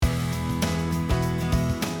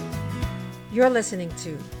You're listening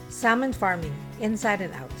to Salmon Farming Inside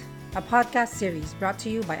and Out, a podcast series brought to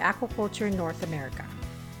you by Aquaculture North America.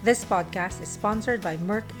 This podcast is sponsored by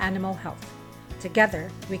Merck Animal Health.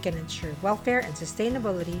 Together, we can ensure welfare and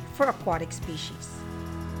sustainability for aquatic species.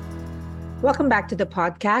 Welcome back to the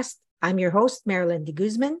podcast. I'm your host, Marilyn de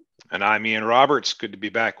Guzman. And I'm Ian Roberts. Good to be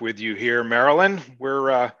back with you here, Marilyn.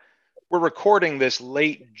 We're recording this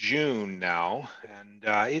late June now, and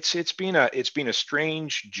it's been a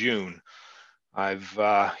strange June. I've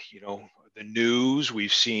the news.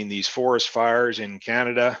 We've seen these forest fires in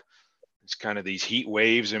Canada. It's kind of these heat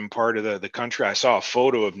waves in part of the country. I saw a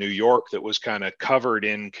photo of New York that was kind of covered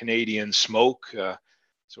in Canadian smoke.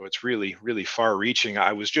 So it's really, really far reaching.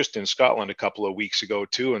 I was just in Scotland a couple of weeks ago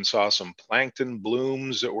too and saw some plankton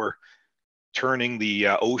blooms that were turning the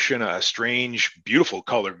ocean a strange, beautiful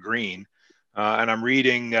color green. And I'm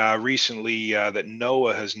reading recently that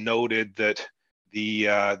NOAA has noted that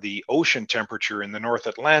the ocean temperature in the North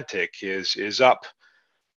Atlantic is up,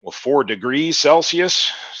 4 degrees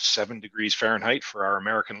Celsius, 7 degrees Fahrenheit for our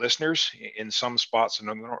American listeners in some spots in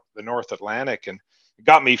the North Atlantic. And it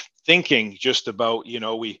got me thinking just about,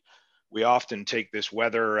 we often take this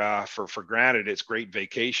weather for granted. It's great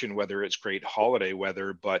vacation weather, it's great holiday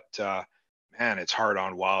weather, but man, it's hard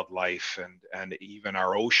on wildlife and even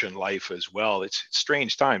our ocean life as well. It's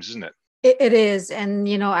strange times, isn't it? It is, and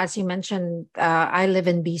as you mentioned, I live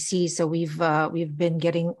in BC, so we've been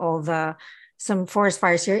getting some forest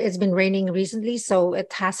fires here. It's been raining recently, so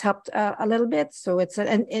it has helped a little bit. So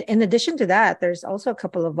and in addition to that, there's also a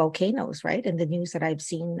couple of volcanoes, right, in the news that I've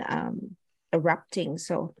seen erupting.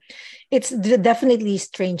 So it's definitely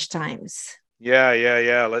strange times.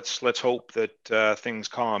 Yeah. Let's hope that things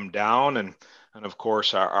calm down, and of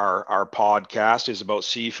course our podcast is about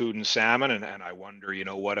seafood and salmon, and I wonder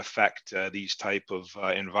what effect these type of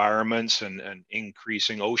environments and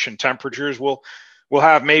increasing ocean temperatures will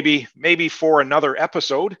have maybe for another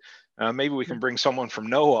episode. Maybe we can bring someone from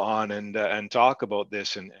NOAA on and talk about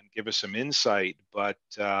this and give us some insight. But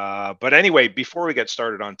anyway, before we get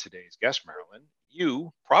started on today's guest, Marilyn,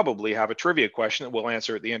 you probably have a trivia question that we'll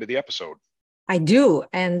answer at the end of the episode. I do.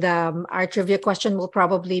 And our trivia question will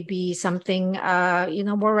probably be something,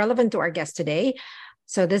 more relevant to our guest today.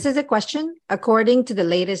 So this is a question. According to the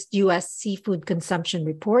latest U.S. seafood consumption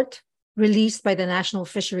report released by the National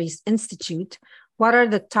Fisheries Institute, what are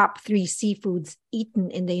the top 3 seafoods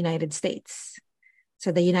eaten in the United States?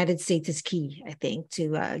 So the United States is key, I think,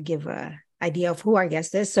 to give an idea of who our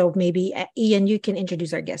guest is. So maybe, Ian, you can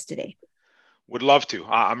introduce our guest today. Would love to.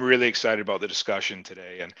 I'm really excited about the discussion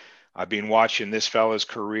today. And I've been watching this fella's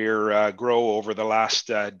career grow over the last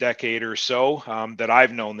decade or so that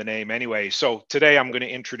I've known the name anyway. So today I'm going to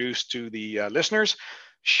introduce to the listeners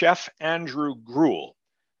Chef Andrew Gruel.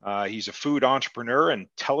 He's a food entrepreneur and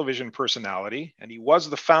television personality, and he was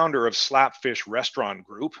the founder of Slapfish Restaurant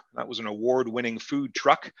Group. That was an award-winning food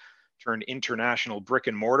truck turned international brick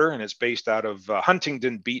and mortar, and it's based out of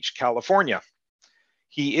Huntington Beach, California.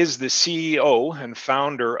 He is the CEO and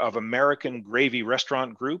founder of American Gravy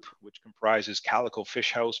Restaurant Group, which comprises Calico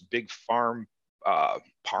Fish House, Big Farm,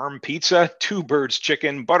 Parm Pizza, Two Birds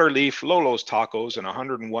Chicken, Butterleaf, Lolo's Tacos, and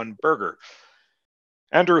 101 Burger.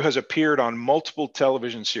 Andrew has appeared on multiple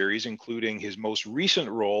television series, including his most recent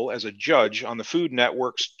role as a judge on the Food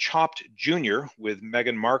Network's Chopped Jr. with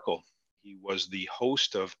Meghan Markle. He was the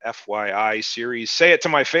host of FYI series Say It to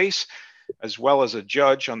My Face, as well as a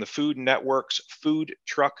judge on the Food Network's Food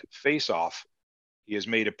Truck Face-Off. He has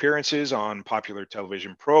made appearances on popular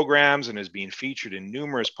television programs and has been featured in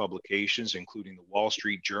numerous publications, including the Wall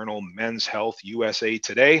Street Journal, Men's Health, USA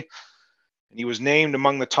Today. And he was named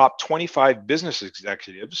among the top 25 business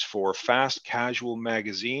executives for Fast Casual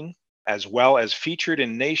magazine, as well as featured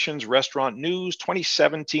in Nation's Restaurant News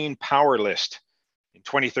 2017 Power List. In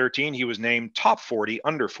 2013, he was named top 40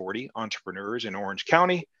 under 40 entrepreneurs in Orange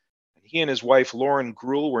County. He and his wife, Lauren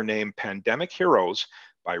Gruel, were named Pandemic Heroes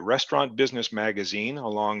by Restaurant Business Magazine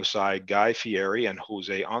alongside Guy Fieri and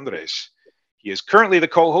Jose Andres. He is currently the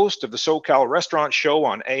co-host of the SoCal Restaurant Show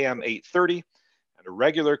on AM 830 and a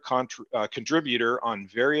regular contributor on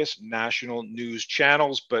various national news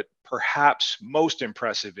channels. But perhaps most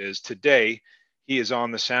impressive is today he is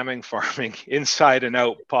on the Salmon Farming Inside and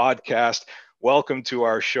Out podcast. Welcome to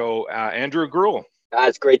our show, Andrew Gruel.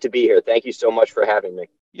 It's great to be here. Thank you so much for having me.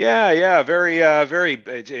 Yeah, very.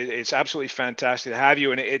 It's absolutely fantastic to have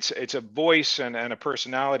you, and it's a voice and a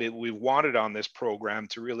personality that we wanted on this program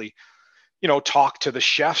to really, talk to the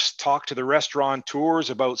chefs, talk to the restaurateurs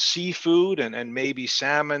about seafood and maybe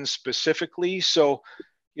salmon specifically. So,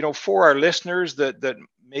 for our listeners that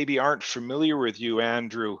maybe aren't familiar with you,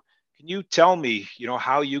 Andrew, Can you tell me,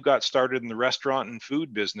 how you got started in the restaurant and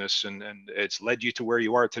food business and it's led you to where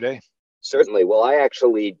you are today? Certainly. Well, I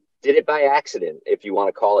actually did it by accident, if you want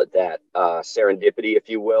to call it that, serendipity, if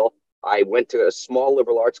you will. I went to a small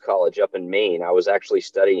liberal arts college up in Maine. I was actually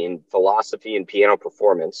studying philosophy and piano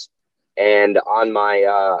performance. And on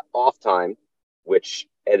my off time, which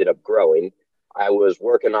ended up growing, I was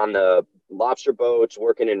working on the lobster boats,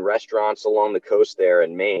 working in restaurants along the coast there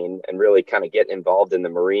in Maine, and really kind of getting involved in the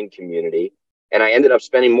marine community. And I ended up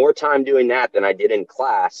spending more time doing that than I did in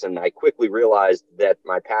class. And I quickly realized that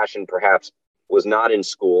my passion perhaps was not in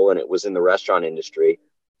school and it was in the restaurant industry.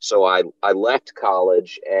 So I left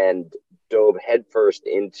college and dove headfirst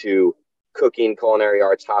into cooking, culinary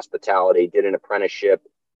arts, hospitality, did an apprenticeship,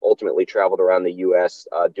 ultimately traveled around the U.S.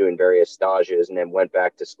 Doing various stages, and then went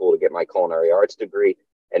back to school to get my culinary arts degree.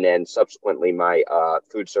 And then subsequently my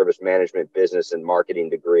food service management business and marketing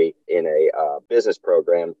degree in a business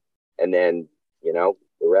program. And then,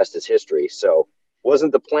 the rest is history. So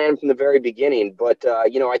wasn't the plan from the very beginning, but,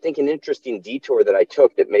 I think an interesting detour that I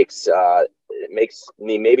took that makes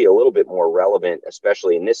me maybe a little bit more relevant,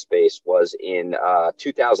 especially in this space, was in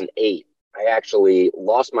 2008. I actually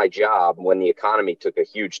lost my job when the economy took a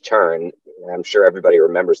huge turn. I'm sure everybody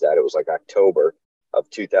remembers that. It was like October of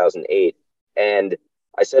 2008. And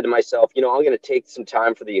I said to myself, I'm going to take some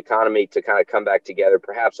time for the economy to kind of come back together,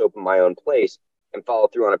 perhaps open my own place and follow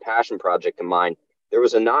through on a passion project of mine. There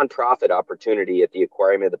was a nonprofit opportunity at the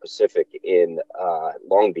Aquarium of the Pacific in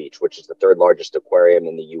Long Beach, which is the third largest aquarium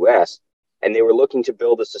in the U.S., and they were looking to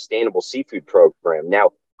build a sustainable seafood program.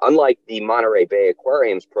 Now, unlike the Monterey Bay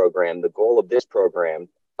Aquariums program, the goal of this program,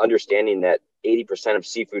 understanding that 80% of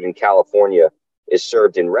seafood in California is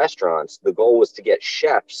served in restaurants, the goal was to get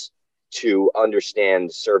chefs to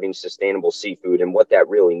understand serving sustainable seafood and what that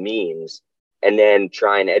really means, and then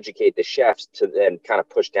try and educate the chefs to then kind of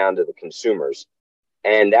push down to the consumers.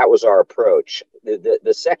 And that was our approach.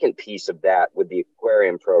 The second piece of that with the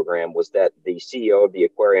aquarium program was that the CEO of the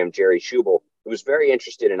aquarium, Jerry Schubel, was very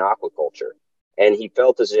interested in aquaculture. And he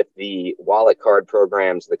felt as if the wallet card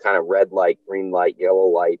programs, the kind of red light, green light, yellow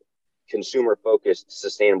light, consumer-focused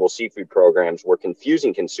sustainable seafood programs were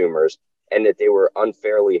confusing consumers, and that they were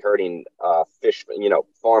unfairly hurting fish,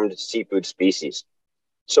 farmed seafood species.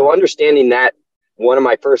 So understanding that, one of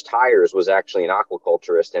my first hires was actually an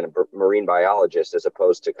aquaculturist and a marine biologist, as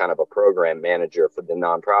opposed to kind of a program manager for the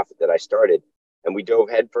nonprofit that I started. And we dove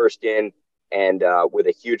headfirst in, and with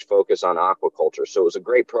a huge focus on aquaculture. So it was a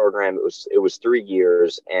great program. It was 3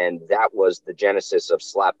 years, and that was the genesis of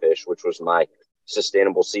Slapfish, which was my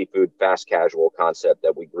sustainable seafood fast casual concept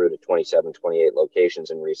that we grew to 27, 28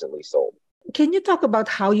 locations and recently sold. Can you talk about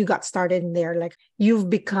how you got started in there? Like, you've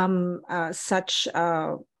become such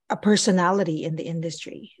a personality in the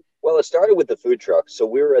industry. Well, it started with the food truck. So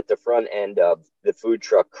we were at the front end of the food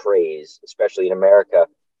truck craze, especially in America,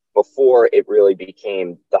 before it really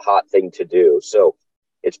became the hot thing to do. So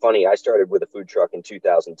it's funny, I started with a food truck in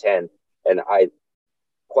 2010, and I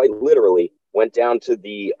quite literally went down to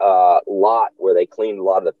the lot where they cleaned a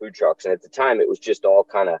lot of the food trucks. And at the time, it was just all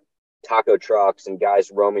kind of taco trucks and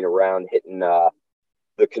guys roaming around hitting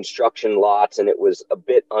the construction lots. And it was a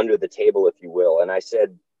bit under the table, if you will. And I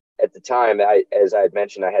said, at the time, as I had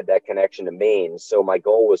mentioned, I had that connection to Maine. So my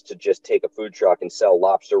goal was to just take a food truck and sell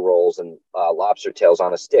lobster rolls and lobster tails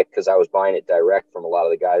on a stick, because I was buying it direct from a lot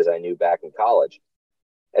of the guys I knew back in college.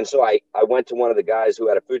 And so I went to one of the guys who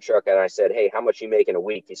had a food truck and I said, "Hey, how much you make in a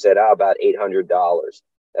week?" He said, "About $800.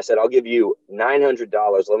 I said, "I'll give you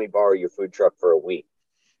 $900. Let me borrow your food truck for a week."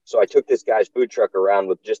 So I took this guy's food truck around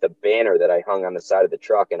with just a banner that I hung on the side of the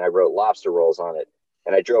truck, and I wrote lobster rolls on it.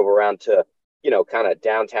 And I drove around to, kind of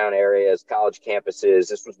downtown areas, college campuses.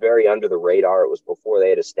 This was very under the radar. It was before they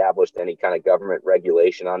had established any kind of government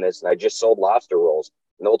regulation on this. And I just sold lobster rolls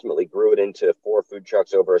and ultimately grew it into 4 food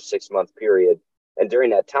trucks over a 6-month period. And during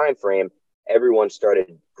that time frame, everyone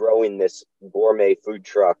started growing this gourmet food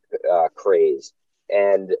truck craze.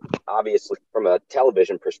 And obviously, from a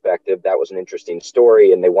television perspective, that was an interesting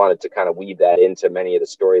story. And they wanted to kind of weave that into many of the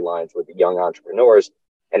storylines with the young entrepreneurs.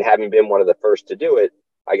 And having been one of the first to do it,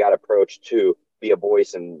 I got approached to be a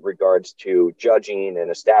voice in regards to judging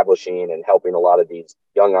and establishing and helping a lot of these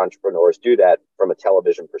young entrepreneurs do that from a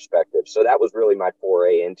television perspective. So that was really my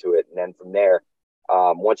foray into it. And then from there,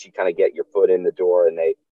 once you kind of get your foot in the door and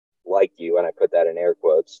they like you, and I put that in air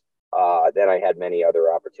quotes, then I had many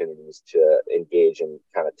other opportunities to engage in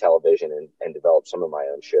kind of television and develop some of my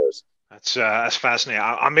own shows. That's fascinating.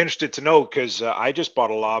 I'm interested to know, because I just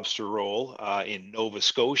bought a lobster roll in Nova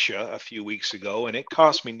Scotia a few weeks ago, and it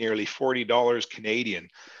cost me nearly $40 Canadian,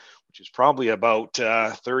 which is probably about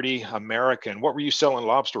 30 American. What were you selling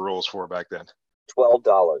lobster rolls for back then? $12.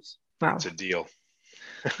 Wow. That's a deal.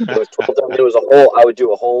 It was $12. It was a whole. I would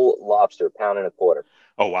do a whole lobster, pound and a quarter.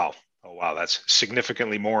 Oh wow. Oh wow, that's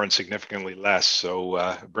significantly more and significantly less.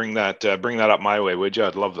 So bring that up my way, would you?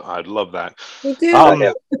 I'd love that. Me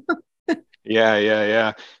too.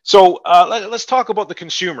 Yeah. So let's talk about the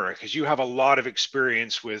consumer, because you have a lot of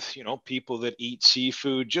experience with, people that eat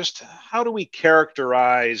seafood. Just how do we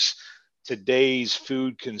characterize today's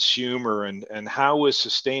food consumer, and how is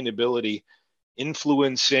sustainability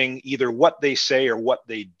influencing either what they say or what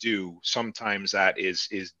they do? Sometimes that is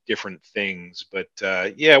different things. But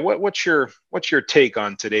what's your take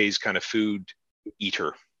on today's kind of food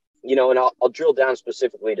eater? And I'll drill down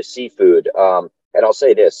specifically to seafood. And I'll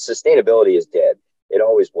say this: sustainability is dead. It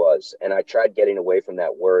always was. And I tried getting away from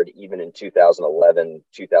that word even in 2011,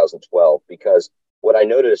 2012, because what I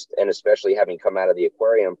noticed, and especially having come out of the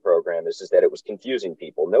aquarium program, is that it was confusing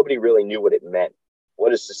people. Nobody really knew what it meant.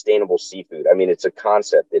 What is sustainable seafood? I mean, it's a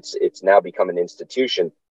concept. It's now become an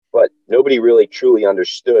institution, but nobody really truly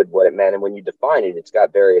understood what it meant. And when you define it, it's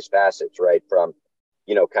got various facets, right? From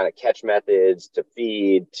kind of catch methods to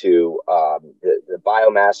feed to the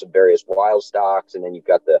biomass of various wild stocks. And then you've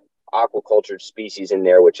got the aquacultured species in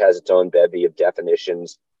there, which has its own bevy of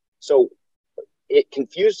definitions. So it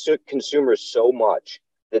confused consumers so much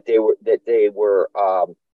that they were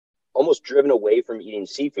almost driven away from eating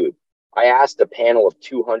seafood. I asked a panel of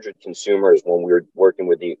 200 consumers when we were working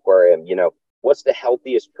with the aquarium, what's the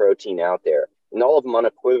healthiest protein out there? And all of them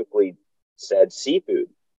unequivocally said seafood.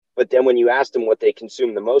 But then when you asked them what they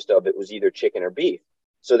consumed the most of, it was either chicken or beef.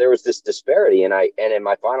 So there was this disparity. And in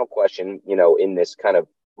my final question, in this kind of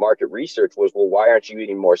market research was, well, why aren't you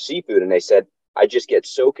eating more seafood? And they said, I just get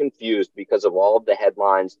so confused because of all of the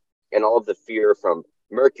headlines and all of the fear, from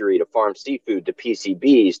mercury to farm seafood to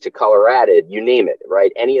PCBs to color added, you name it,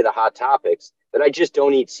 right? Any of the hot topics, that I just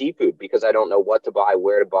don't eat seafood because I don't know what to buy,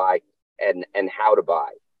 where to buy, and how to buy.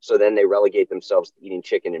 So then they relegate themselves to eating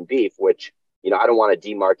chicken and beef, which, I don't want to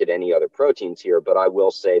demarket any other proteins here, but I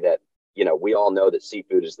will say that, we all know that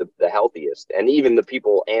seafood is the healthiest. And even the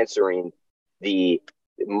people answering the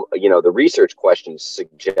research questions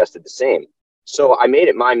suggested the same. So I made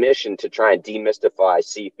it my mission to try and demystify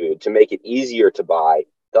seafood, to make it easier to buy,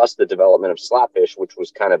 thus the development of Slapfish, which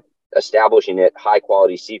was kind of establishing it high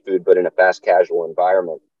quality seafood, but in a fast casual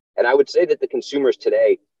environment. And I would say that the consumers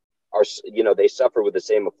today are, they suffer with the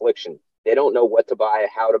same affliction. They don't know what to buy,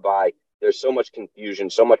 how to buy. There's so much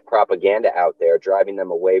confusion, so much propaganda out there driving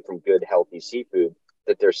them away from good, healthy seafood,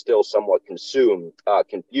 that they're still somewhat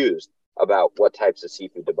confused about what types of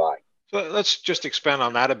seafood to buy. So let's just expand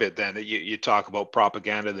on that a bit then. That you talk about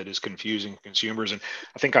propaganda that is confusing consumers. And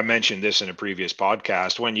I think I mentioned this in a previous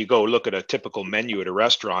podcast. When you go look at a typical menu at a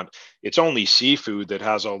restaurant, it's only seafood that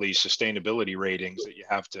has all these sustainability ratings that you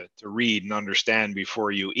have to read and understand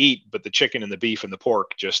before you eat. But the chicken and the beef and the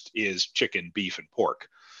pork just is chicken, beef, and pork.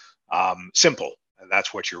 Simple.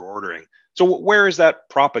 That's what you're ordering. So where is that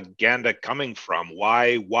propaganda coming from?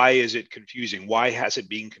 Why is it confusing? Why has it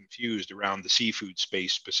been confused around the seafood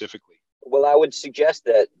space specifically? Well, I would suggest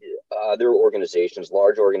that other organizations,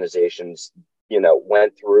 large organizations,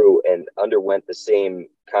 went through and underwent the same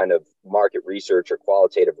kind of market research or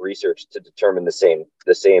qualitative research to determine the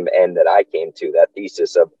same end that I came to, that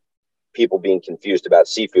thesis of people being confused about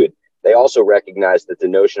seafood. They also recognized that the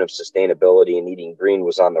notion of sustainability and eating green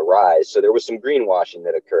was on the rise. So there was some greenwashing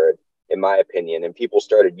that occurred, in my opinion, and people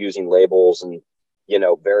started using labels and,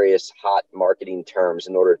 various hot marketing terms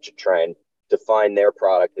in order to try and define their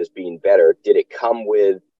product as being better. Did it come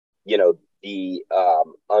with, the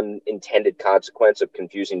unintended consequence of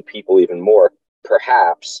confusing people even more?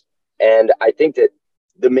 Perhaps. And I think that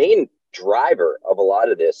the main driver of a lot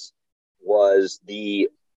of this was the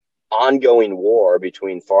ongoing war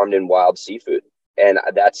between farmed and wild seafood. And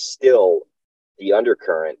that's still the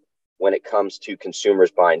undercurrent when it comes to consumers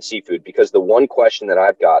buying seafood, because the one question that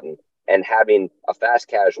I've gotten, and having a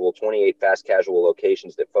 28 fast casual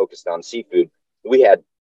locations that focused on seafood, we had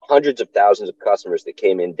hundreds of thousands of customers that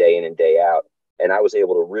came in and day out. And I was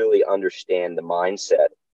able to really understand the mindset.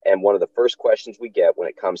 And one of the first questions we get when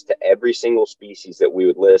it comes to every single species that we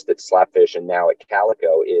would list at Slapfish and now at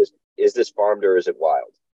Calico is this farmed or is it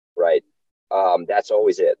wild? Right. That's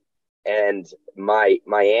always it. And my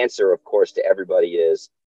answer, of course, to everybody is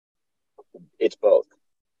it's both.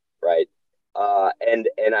 Right. And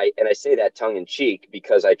I say that tongue in cheek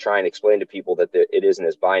because I try and explain to people that it isn't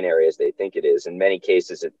as binary as they think it is. In many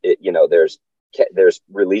cases, there's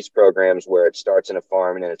release programs where it starts in a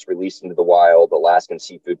farm and then it's released into the wild. Alaskan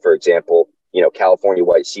seafood, for example, California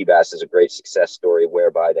white sea bass is a great success story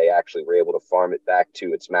whereby they actually were able to farm it back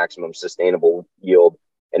to its maximum sustainable yield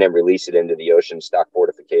and then release it into the ocean, stock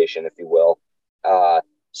fortification, if you will.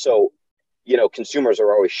 So consumers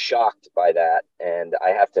are always shocked by that. And I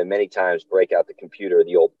have to many times break out the computer,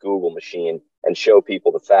 the old Google machine, and show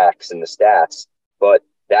people the facts and the stats. But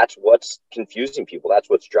that's what's confusing people. That's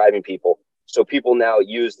what's driving people. So people now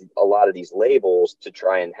use a lot of these labels to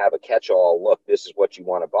try and have a catch-all. Look, this is what you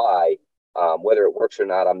want to buy. Whether it works or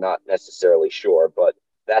not, I'm not necessarily sure, but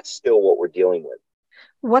that's still what we're dealing with.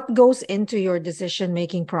 What goes into your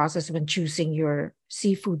decision-making process when choosing your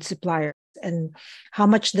seafood supplier? And how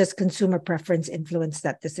much does consumer preference influence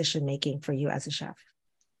that decision-making for you as a chef?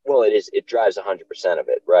 Well, it drives 100% of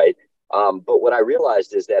it, right? But what I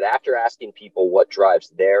realized is that after asking people what drives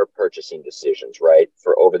their purchasing decisions, right,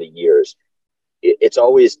 for over the years, it's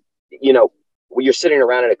always, when you're sitting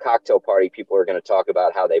around at a cocktail party, people are going to talk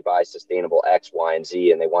about how they buy sustainable X, Y, and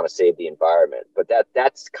Z, and they want to save the environment. But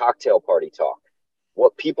that's cocktail party talk.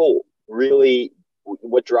 What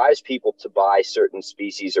drives people to buy certain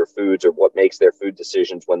species or foods, or what makes their food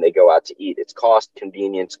decisions when they go out to eat, it's cost,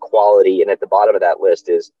 convenience, quality, and at the bottom of that list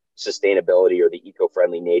is sustainability or the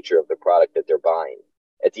eco-friendly nature of the product that they're buying.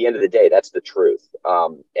 At the end of the day, that's the truth.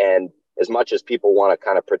 And as much as people want to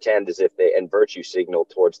kind of pretend as if they and virtue signal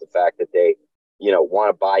towards the fact that they want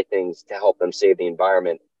to buy things to help them save the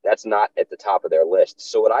environment, that's not at the top of their list.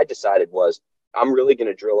 So what I decided was I'm really going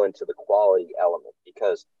to drill into the quality element,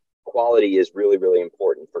 because quality is really, really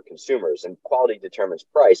important for consumers, and quality determines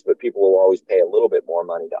price, but people will always pay a little bit more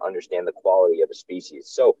money to understand the quality of a species.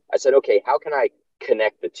 So I said, okay, how can I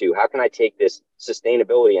connect the two? How can I take this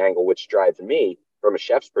sustainability angle, which drives me from a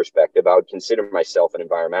chef's perspective? I would consider myself an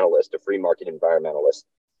environmentalist, a free market environmentalist.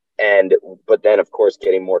 But then, of course,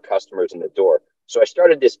 getting more customers in the door. So I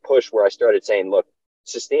started this push where I started saying, look,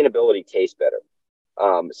 sustainability tastes better.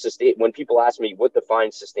 When people ask me what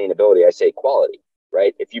defines sustainability, I say quality,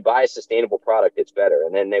 right? If you buy a sustainable product, it's better.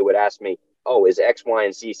 And then they would ask me, oh, is X, Y,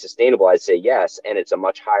 and Z sustainable? I'd say yes, and it's a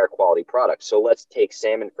much higher quality product. So let's take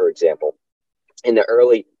salmon, for example. In the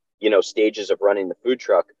early, stages of running the food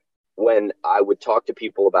truck, when I would talk to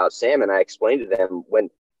people about salmon, I explained to them, when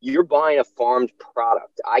you're buying a farmed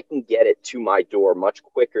product, I can get it to my door much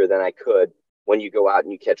quicker than I could when you go out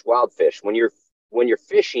and you catch wild fish. When you're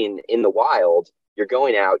fishing in the wild, you're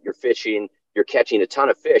going out, you're fishing, you're catching a ton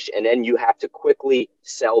of fish, and then you have to quickly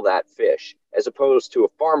sell that fish. As opposed to a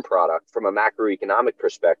farm product, from a macroeconomic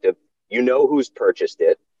perspective, who's purchased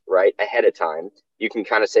it, right, ahead of time. You can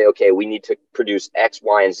kind of say, okay, we need to produce X,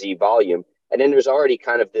 Y, and Z volume. And then there's already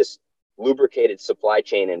kind of this lubricated supply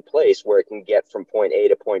chain in place where it can get from point A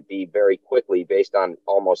to point B very quickly based on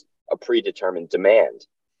almost a predetermined demand.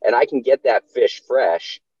 And I can get that fish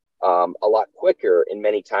fresh a lot quicker in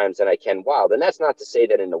many times than I can wild. And that's not to say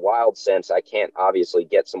that in the wild sense, I can't obviously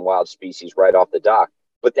get some wild species right off the dock,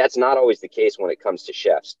 but that's not always the case when it comes to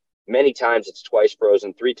chefs. Many times it's twice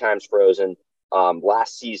frozen, 3 times frozen,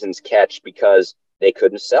 last season's catch because they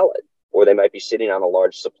couldn't sell it, or they might be sitting on a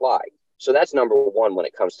large supply. So that's number one when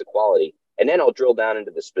it comes to quality. And then I'll drill down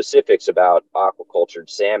into the specifics about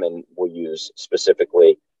aquacultured salmon we'll use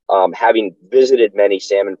specifically. Having visited many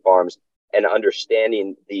salmon farms and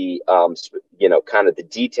understanding the, kind of the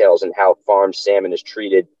details and how farmed salmon is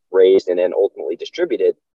treated, raised, and then ultimately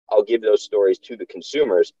distributed, I'll give those stories to the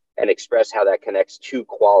consumers and express how that connects to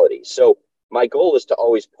quality. So my goal is to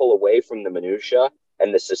always pull away from the minutia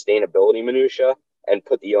and the sustainability minutia and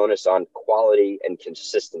put the onus on quality and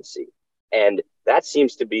consistency. And that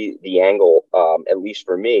seems to be the angle, at least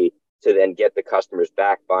for me, to then get the customers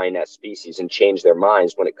back buying that species and change their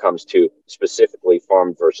minds when it comes to specifically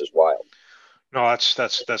farmed versus wild. No,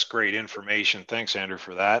 that's great information. Thanks, Andrew,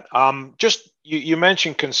 for that. Just you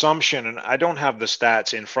mentioned consumption, and I don't have the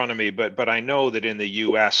stats in front of me, but I know that in the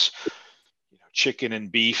U.S., chicken and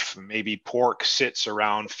beef, maybe pork sits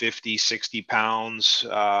around 50, 60 pounds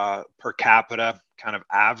per capita, kind of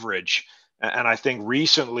average. And I think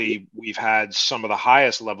recently we've had some of the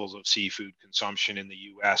highest levels of seafood consumption in the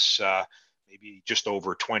U.S., maybe just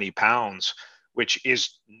over 20 pounds, which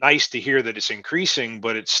is nice to hear that it's increasing,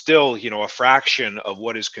 but it's still, a fraction of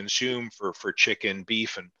what is consumed for chicken,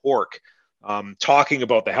 beef, and pork. Talking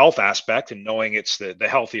about the health aspect and knowing it's the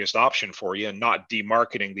healthiest option for you and not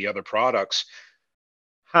demarketing the other products,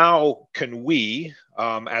 how can we,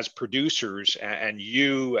 as producers, and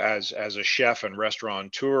you as a chef and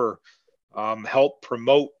restaurateur, help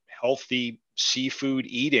promote healthy seafood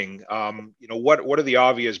eating? What are the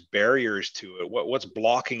obvious barriers to it? What's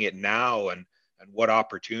blocking it now, and what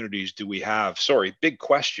opportunities do we have? Sorry, big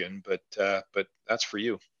question, but that's for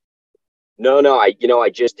you. No. I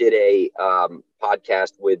just did a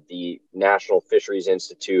podcast with the National Fisheries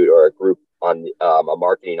Institute, or a group on a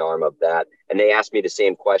marketing arm of that, and they asked me the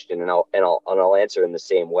same question, and I'll answer in the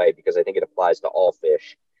same way because I think it applies to all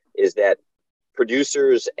fish. Is that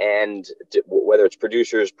producers, and whether it's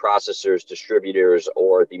producers, processors, distributors,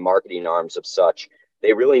 or the marketing arms of such,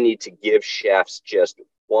 they really need to give chefs just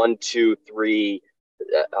one, two, three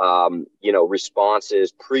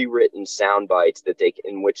responses, pre-written sound bites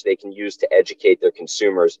in which they can use to educate their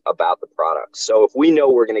consumers about the product. So if we know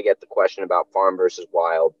we're going to get the question about farm versus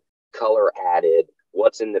wild, color added,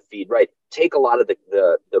 what's in the feed, right? Take a lot of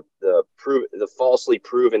the falsely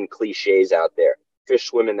proven cliches out there. Fish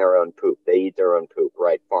swim in their own poop. They eat their own poop,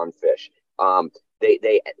 right? Farm fish.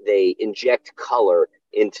 They inject color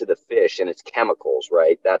into the fish, and it's chemicals,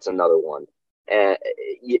 right? That's another one. And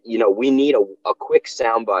we need a quick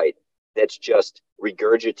soundbite that's just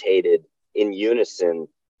regurgitated in unison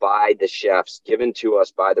by the chefs, given to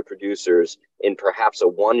us by the producers in perhaps a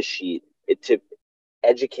one sheet, to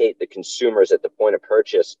educate the consumers at the point of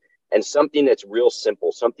purchase, and something that's real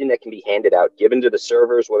simple, something that can be handed out, given to the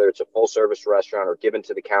servers, whether it's a full service restaurant, or given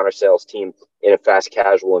to the counter sales team in a fast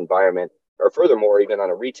casual environment, or furthermore, even on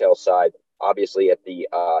a retail side, obviously at the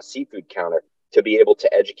seafood counter, to be able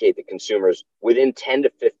to educate the consumers within 10 to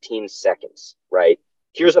 15 seconds, right?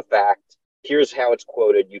 Here's a fact. Here's how it's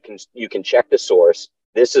quoted. You can check the source.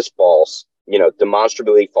 This is false,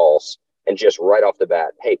 demonstrably false. And just right off the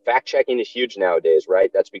bat, hey, fact checking is huge nowadays,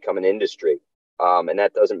 right? That's become an industry. And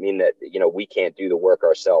that doesn't mean that, we can't do the work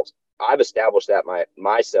ourselves. I've established that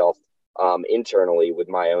myself internally with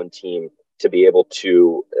my own team to be able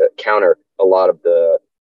to counter a lot of the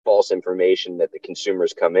false information that the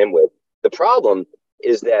consumers come in with. The problem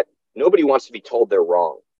is that nobody wants to be told they're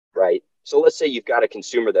wrong, right? So let's say you've got a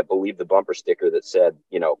consumer that believed the bumper sticker that said,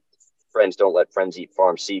 friends don't let friends eat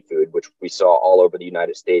farm seafood, which we saw all over the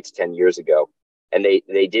United States 10 years ago. And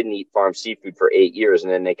they didn't eat farm seafood for 8 years.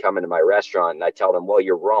 And then they come into my restaurant and I tell them, well,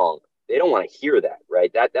 you're wrong. They don't want to hear that,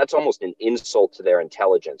 right? That's almost an insult to their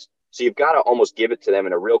intelligence. So you've got to almost give it to them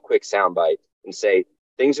in a real quick soundbite and say,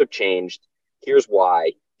 things have changed. Here's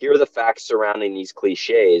why. Here are the facts surrounding these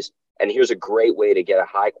cliches. And here's a great way to get a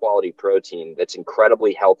high quality protein that's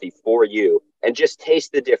incredibly healthy for you, and just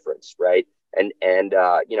taste the difference, right? And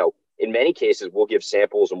in many cases, we'll give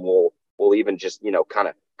samples, and we'll even just, kind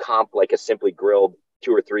of comp like a simply grilled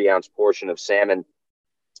 2 or 3 ounce portion of salmon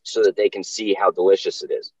so that they can see how delicious it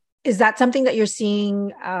is. Is that something that you're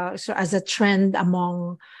seeing so as a trend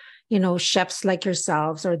among, chefs like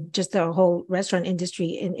yourselves, or just the whole restaurant industry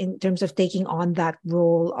in terms of taking on that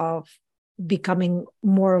role of becoming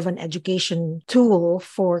more of an education tool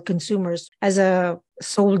for consumers as a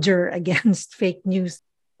soldier against fake news?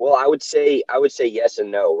 Well, I would say yes and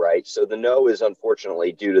no, right? So the no is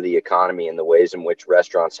unfortunately due to the economy and the ways in which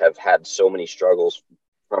restaurants have had so many struggles,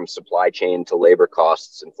 from supply chain to labor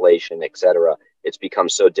costs, inflation, et cetera. It's become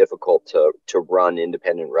so difficult to run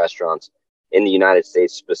independent restaurants in the United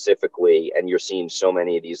States specifically. And you're seeing so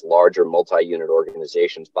many of these larger multi-unit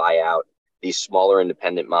organizations buy out these smaller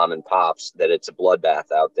independent mom and pops that it's a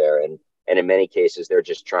bloodbath out there. And in many cases, they're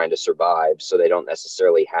just trying to survive. So they don't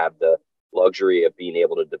necessarily have the luxury of being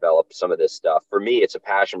able to develop some of this stuff. For me, it's a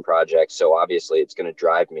passion project. So obviously it's going to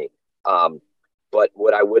drive me. But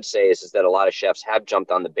what I would say is that a lot of chefs have jumped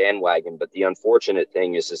on the bandwagon. But the unfortunate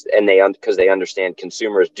thing is because they understand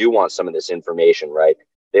consumers do want some of this information, right?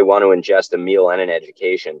 They want to ingest a meal and an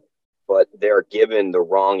education, but they're given the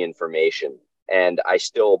wrong information. And I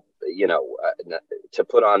still, to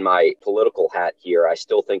put on my political hat here, I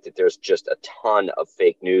still think that there's just a ton of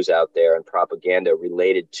fake news out there and propaganda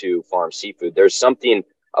related to farm seafood. There's something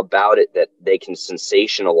about it that they can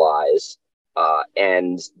sensationalize,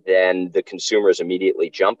 and then the consumers immediately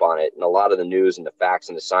jump on it. And a lot of the news and the facts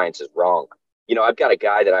and the science is wrong. I've got a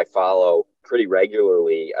guy that I follow pretty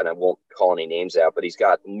regularly, and I won't call any names out, but he's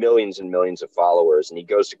got millions and millions of followers, and he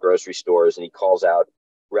goes to grocery stores and he calls out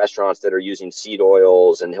restaurants that are using seed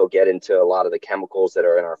oils, and he'll get into a lot of the chemicals that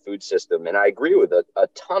are in our food system. And I agree with a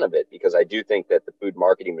ton of it, because I do think that the food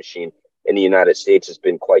marketing machine in the United States has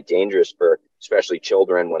been quite dangerous for especially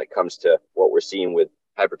children when it comes to what we're seeing with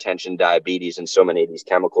hypertension, diabetes, and so many of these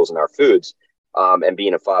chemicals in our foods. And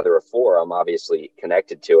being a father of 4, I'm obviously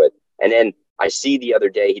connected to it. And then I see the other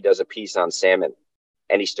day he does a piece on salmon,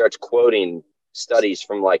 and he starts quoting studies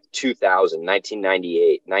from like 2000,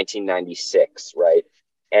 1998, 1996, right?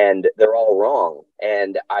 And they're all wrong.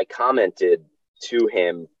 And I commented to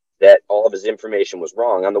him that all of his information was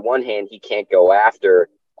wrong. On the one hand, he can't go after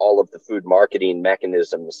all of the food marketing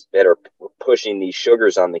mechanisms that are pushing these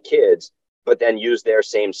sugars on the kids, but then use their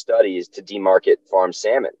same studies to demarket farm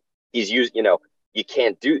salmon. he's used, you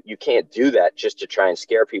can't do that just to try and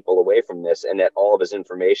scare people away from this, and that all of his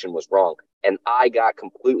information was wrong. And I got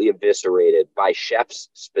completely eviscerated by chefs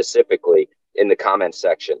specifically in the comments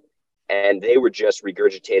section, and they were just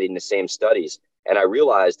regurgitating the same studies. And I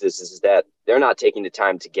realized is that they're not taking the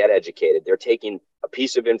time to get educated. They're taking a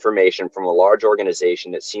piece of information from a large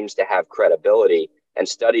organization that seems to have credibility and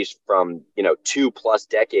studies from 2+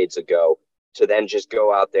 decades ago, to then just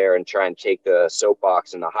go out there and try and take the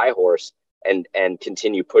soapbox and the high horse and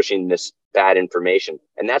continue pushing this bad information.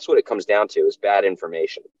 And that's what it comes down to, is bad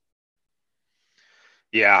information.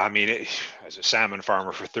 Yeah, I mean, as a salmon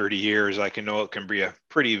farmer for 30 years, I can know it can be a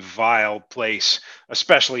pretty vile place,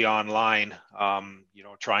 especially online.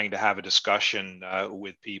 Trying to have a discussion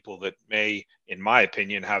with people that may, in my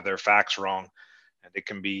opinion, have their facts wrong, and it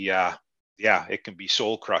can be, it can be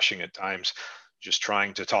soul crushing at times, just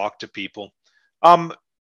trying to talk to people.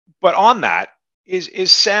 But on that,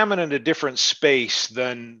 is salmon in a different space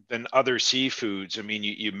than other seafoods? I mean,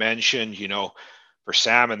 you mentioned, for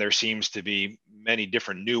salmon, there seems to be many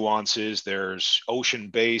different nuances. There's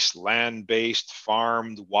ocean-based, land-based,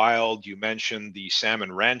 farmed, wild. You mentioned the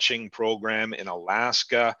salmon ranching program in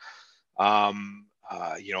Alaska, farmed,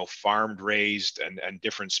 raised, and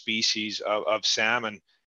different species of salmon.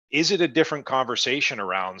 Is it a different conversation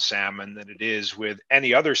around salmon than it is with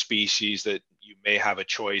any other species that you may have a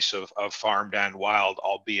choice of farmed and wild,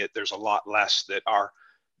 albeit there's a lot less that are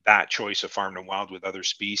that choice of farmed and wild with other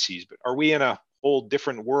species? But are we in a whole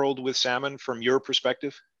different world with salmon from your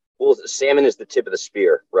perspective? Well, salmon is the tip of the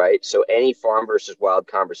spear, right? So any farm versus wild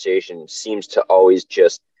conversation seems to always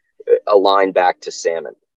just align back to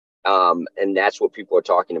salmon. And that's what people are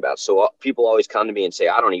talking about. So people always come to me and say,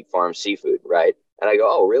 I don't eat farm seafood, right? And I go,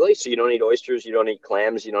 oh, really? So you don't eat oysters, you don't eat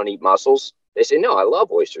clams, you don't eat mussels? They say, no, I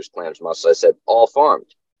love oysters, clams, mussels. I said, all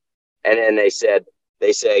farmed. And then they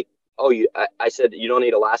say, oh, I said, you don't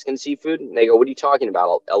eat Alaskan seafood? And they go, what are you talking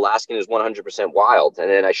about? Alaskan is 100% wild. And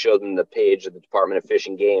then I showed them the page of the Department of Fish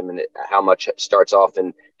and Game and how much starts off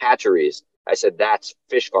in hatcheries. I said, that's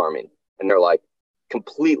fish farming. And they're like,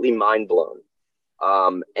 completely mind blown.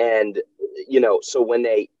 So when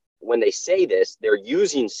they say this, they're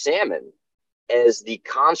using salmon as the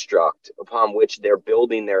construct upon which they're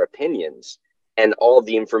building their opinions and all of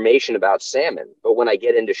the information about salmon. But when I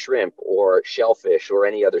get into shrimp or shellfish or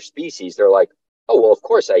any other species, they're like, oh, well, of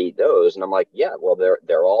course I eat those. And I'm like, yeah, well,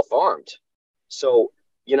 they're all farmed. So,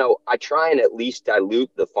 I try and at least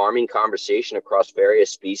dilute the farming conversation across various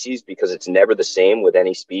species, because it's never the same with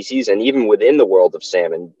any species. And even within the world of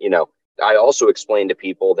salmon, I also explain to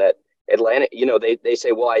people that Atlantic, they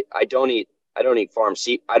say, well, I don't eat farm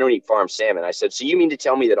salmon. I said, so you mean to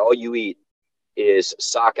tell me that all you eat is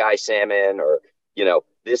sockeye salmon or,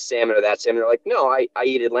 this salmon or that salmon? They're like, no, I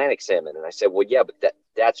eat Atlantic salmon. And I said, well, yeah, but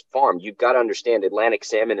that's farmed. You've got to understand Atlantic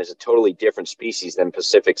salmon is a totally different species than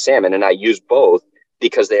Pacific salmon. And I use both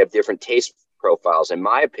because they have different taste profiles. In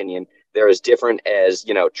my opinion, they're as different as,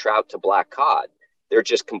 trout to black cod. They're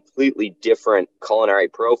just completely different culinary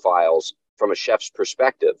profiles from a chef's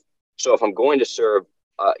perspective. So if I'm going to serve,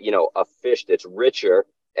 a fish that's richer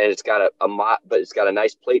and it's got but it's got a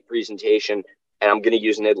nice plate presentation, and I'm going to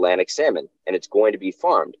use an Atlantic salmon, and it's going to be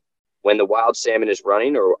farmed. When the wild salmon is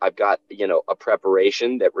running, or I've got, a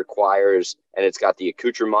preparation that requires, and it's got the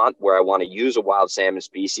accoutrement where I want to use a wild salmon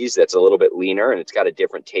species that's a little bit leaner and it's got a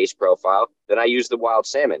different taste profile, then I use the wild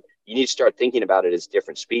salmon. You need to start thinking about it as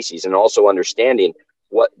different species, and also understanding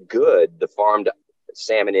what good the farmed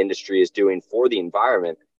salmon industry is doing for the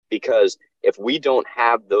environment. Because if we don't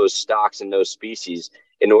have those stocks and those species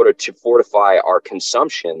in order to fortify our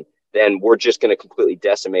consumption, then we're just going to completely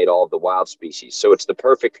decimate all of the wild species. So it's the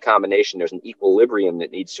perfect combination. There's an equilibrium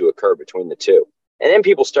that needs to occur between the two. And then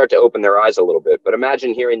people start to open their eyes a little bit. But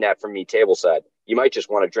imagine hearing that from me tableside. You might just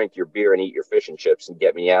want to drink your beer and eat your fish and chips and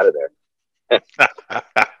get me out of there.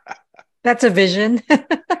 That's a vision.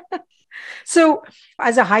 So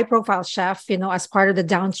as a high profile chef, as part of the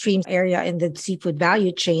downstream area in the seafood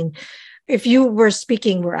value chain, if you were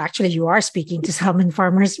speaking, you are speaking to salmon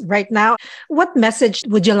farmers right now, what message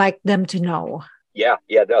would you like them to know? Yeah,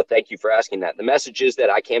 no, thank you for asking that. The message is that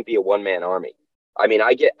I can't be a one-man army. I mean,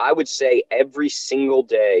 I would say every single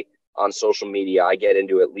day on social media, I get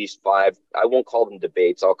into at least 5, I won't call them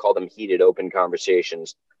debates, I'll call them heated open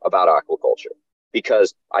conversations about aquaculture,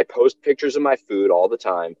 because I post pictures of my food all the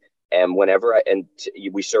time. And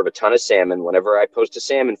we serve a ton of salmon. Whenever I post a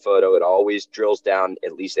salmon photo, it always drills down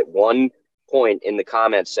at least at one point in the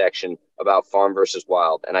comment section about farm versus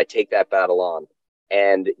wild. And I take that battle on.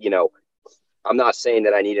 And, I'm not saying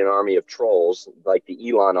that I need an army of trolls like the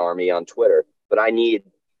Elon army on Twitter, but I need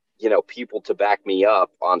people to back me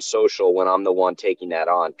up on social when I'm the one taking that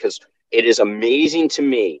on, because it is amazing to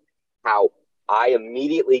me how I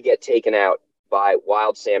immediately get taken out by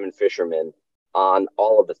wild salmon fishermen on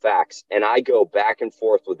all of the facts, and I go back and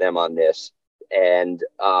forth with them on this. And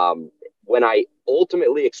when I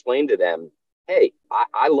ultimately explain to them, hey,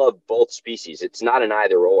 I love both species, it's not an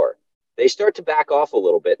either or, they start to back off a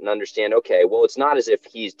little bit and understand, okay, well, it's not as if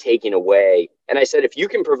he's taking away. And I said, if you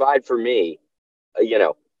can provide for me,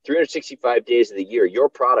 365 days of the year, your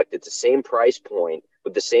product at the same price point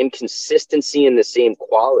with the same consistency and the same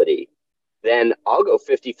quality, then I'll go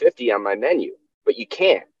 50-50 on my menu. But you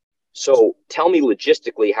can't. So tell me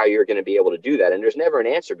logistically how you're going to be able to do that. And there's never an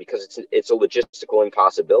answer, because it's a logistical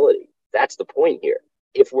impossibility. That's the point here.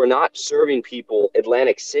 If we're not serving people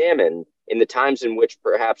Atlantic salmon in the times in which,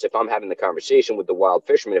 perhaps if I'm having the conversation with the wild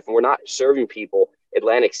fishermen, if we're not serving people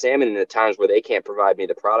Atlantic salmon in the times where they can't provide me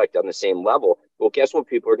the product on the same level, well, guess what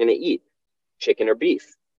people are going to eat? Chicken or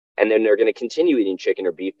beef. And then they're going to continue eating chicken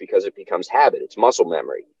or beef because it becomes habit. It's muscle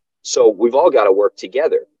memory. So we've all got to work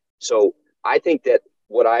together. So I think that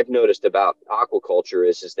what I've noticed about aquaculture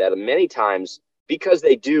is that many times, because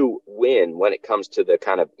they do win when it comes to the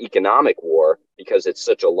kind of economic war, because it's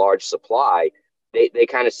such a large supply, they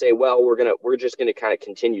kind of say, well, we're just gonna kind of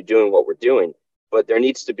continue doing what we're doing. But there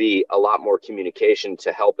needs to be a lot more communication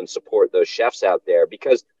to help and support those chefs out there,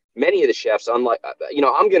 because many of the chefs, unlike,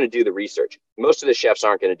 I'm going to do the research. Most of the chefs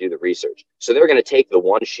aren't going to do the research. So they're going to take the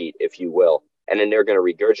one sheet, if you will, and then they're going to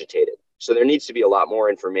regurgitate it. So there needs to be a lot more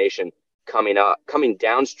information coming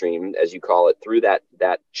downstream, as you call it, through that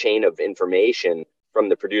chain of information from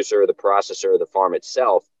the producer or the processor or the farm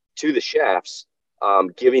itself to the chefs,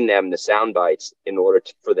 giving them the sound bites in order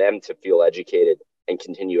for them to feel educated and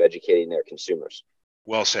continue educating their consumers.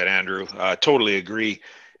 Well said, Andrew. Totally agree.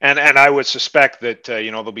 And I would suspect that,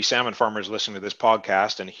 there'll be salmon farmers listening to this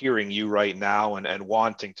podcast and hearing you right now and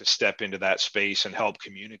wanting to step into that space and help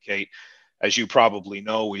communicate. As you probably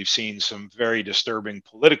know, we've seen some very disturbing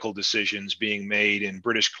political decisions being made in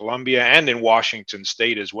British Columbia and in Washington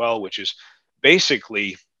State as well, which is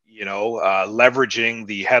basically, leveraging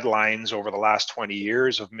the headlines over the last 20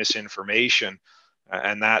 years of misinformation.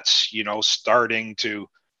 And that's, starting to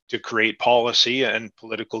create policy and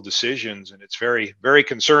political decisions. And it's very, very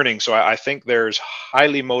concerning. So I think there's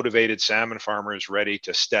highly motivated salmon farmers ready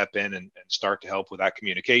to step in and start to help with that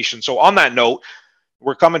communication. So on that note,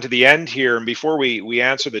 we're coming to the end here. And before we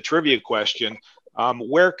answer the trivia question,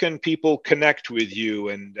 where can people connect with you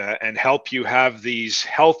and help you have these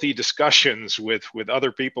healthy discussions with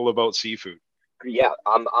other people about seafood? Yeah,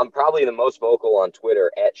 I'm probably the most vocal on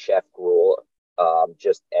Twitter at Chef Gruel.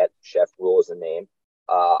 Just at Chef Gruel is the name.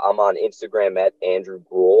 I'm on Instagram at Andrew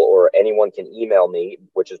Gruel, or anyone can email me,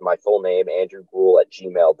 which is my full name,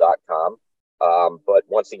 andrewgruel@gmail.com. But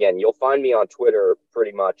once again, you'll find me on Twitter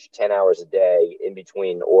pretty much 10 hours a day in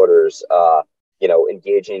between orders,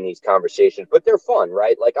 engaging in these conversations. But they're fun,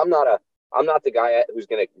 right? Like, I'm not the guy who's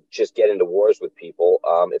going to just get into wars with people.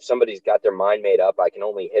 If somebody's got their mind made up, I can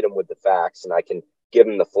only hit them with the facts, and I can give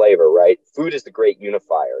them the flavor, right? Food is the great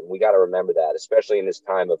unifier, and we got to remember that, especially in this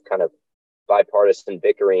time of kind of bipartisan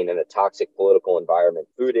bickering and a toxic political environment.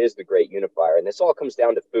 Food is the great unifier, and this all comes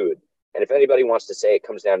down to food. And if anybody wants to say it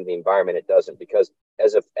comes down to the environment, it doesn't, because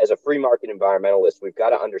as a free market environmentalist, we've got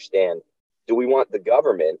to understand, do we want the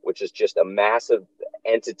government, which is just a massive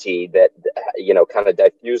entity that, kind of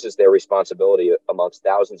diffuses their responsibility amongst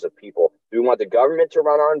thousands of people? Do we want the government to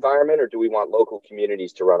run our environment, or do we want local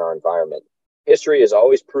communities to run our environment? History has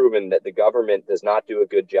always proven that the government does not do a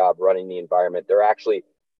good job running the environment. They're actually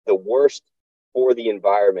the worst for the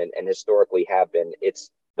environment, and historically have been. It's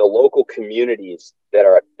the local communities that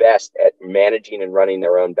are at best at managing and running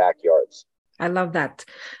their own backyards. I love that.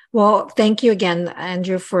 Well, thank you again,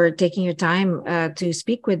 Andrew, for taking your time to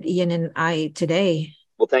speak with Ian and I today.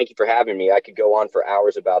 Well, thank you for having me. I could go on for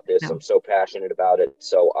hours about this. I'm so passionate about it.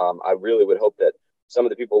 So I really would hope that some of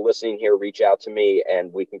the people listening here reach out to me,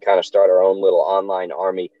 and we can kind of start our own little online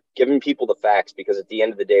army, giving people the facts, because at the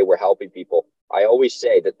end of the day, we're helping people. I always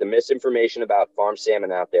say that the misinformation about farm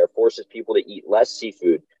salmon out there forces people to eat less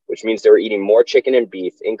seafood, which means they're eating more chicken and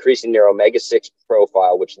beef, increasing their omega-6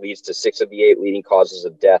 profile, which leads to 6 of the 8 leading causes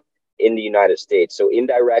of death in the United States. So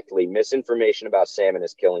indirectly, misinformation about salmon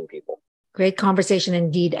is killing people. Great conversation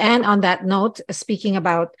indeed. And on that note, speaking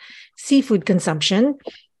about seafood consumption,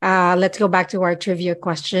 let's go back to our trivia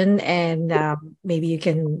question, and maybe you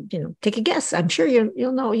can, take a guess. I'm sure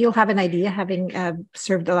you'll have an idea, having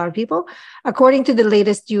served a lot of people. According to the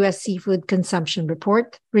latest U.S. seafood consumption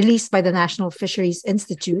report released by the National Fisheries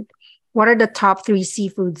Institute, what are the top 3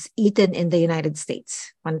 seafoods eaten in the United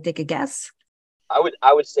States? Want to take a guess?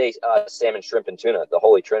 I would say salmon, shrimp, and tuna, the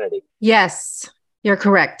Holy Trinity. Yes, you're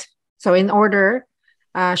correct. So in order,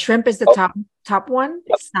 shrimp is the Oh, top one,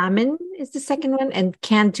 yep. salmon is the second one, and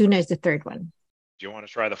canned tuna is the third one. Do you want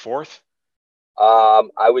to try the fourth?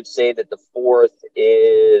 I would say that the fourth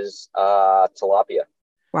is tilapia.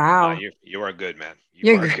 Wow. You are good, man.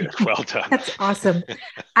 You You're are good. good. Well done. That's awesome.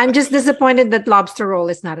 I'm just disappointed that lobster roll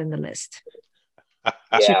is not in the list.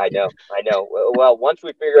 Yeah, I know. Well, once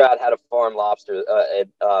we figure out how to farm lobster,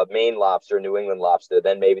 Maine lobster, New England lobster,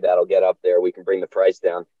 then maybe that'll get up there. We can bring the price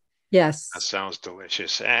down. Yes. That sounds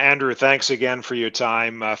delicious. Andrew, thanks again for your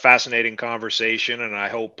time. Fascinating conversation, and I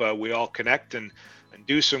hope we all connect and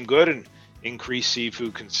do some good and increase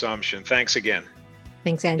seafood consumption. Thanks again.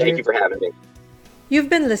 Thanks, Andrew. Thank you for having me. You've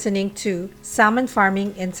been listening to Salmon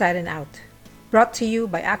Farming Inside and Out, brought to you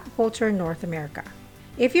by Aquaculture North America.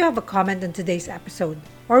 If you have a comment on today's episode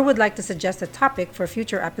or would like to suggest a topic for a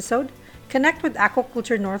future episode, connect with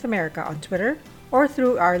Aquaculture North America on Twitter or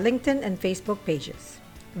through our LinkedIn and Facebook pages.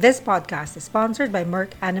 This podcast is sponsored by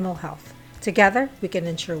Merck Animal Health. Together, we can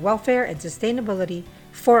ensure welfare and sustainability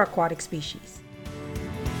for aquatic species.